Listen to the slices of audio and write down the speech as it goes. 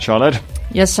Charlotte?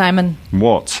 Yes, Simon.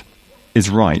 What is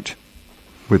right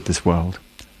with this world?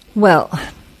 Well,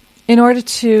 in order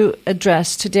to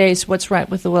address today's what's right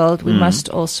with the world, we must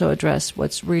also address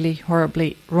what's really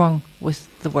horribly wrong with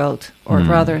the world, or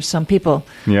rather some people.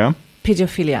 Yeah?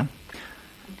 Pedophilia.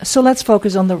 So let's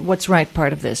focus on the what's right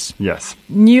part of this. Yes.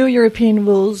 New European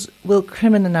rules will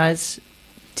criminalise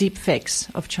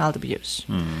deepfakes of child abuse.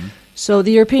 So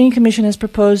the European Commission has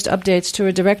proposed updates to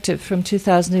a directive from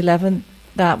 2011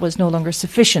 that was no longer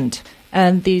sufficient.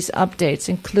 And these updates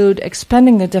include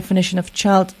expanding the definition of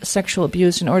child sexual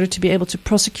abuse in order to be able to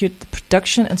prosecute the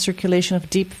production and circulation of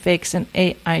deepfakes and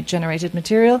AI-generated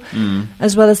material,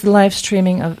 as well as the live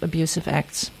streaming of abusive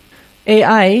acts.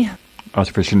 AI...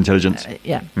 Artificial intelligence.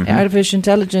 Artificial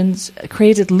intelligence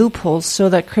created loopholes so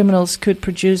that criminals could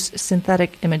produce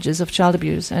synthetic images of child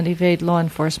abuse and evade law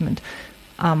enforcement.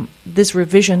 This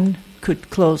revision could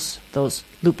close those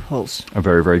loopholes. A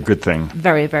very, very good thing.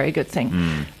 Very, very good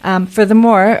thing.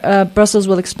 Furthermore, Brussels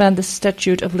will expand the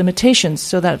statute of limitations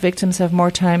so that victims have more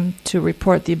time to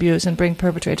report the abuse and bring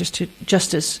perpetrators to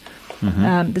justice.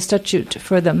 The statute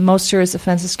for the most serious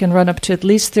offences can run up to at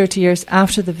least 30 years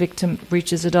after the victim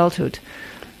reaches adulthood.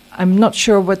 I'm not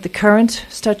sure what the current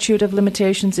statute of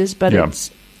limitations is, but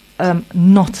it's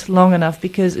not long enough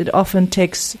because it often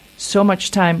takes so much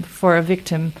time for a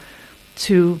victim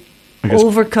to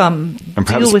overcome, and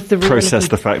deal with the process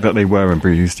the fact that they were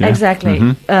abused. Yeah?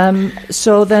 Exactly.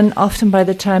 So then often by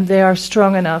the time they are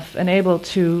strong enough and able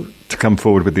to come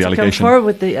forward with the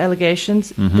allegations,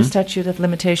 the statute of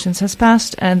limitations has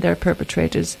passed and their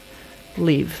perpetrators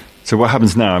leave. So what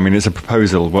happens now? I mean, it's a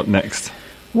proposal. What next?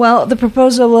 Well, the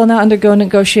proposal will now undergo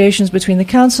negotiations between the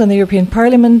Council and the European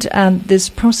Parliament, and this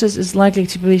process is likely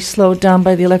to be slowed down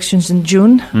by the elections in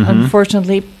June,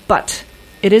 unfortunately, but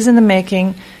it is in the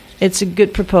making. It's a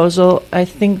good proposal. I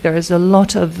think there is a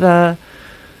lot of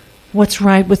what's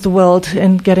right with the world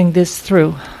in getting this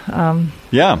through.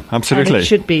 Yeah, absolutely. And it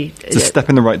should be. It's a step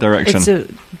in the right direction. It's a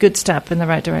good step in the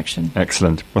right direction.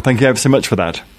 Excellent. Well, thank you ever so much for that.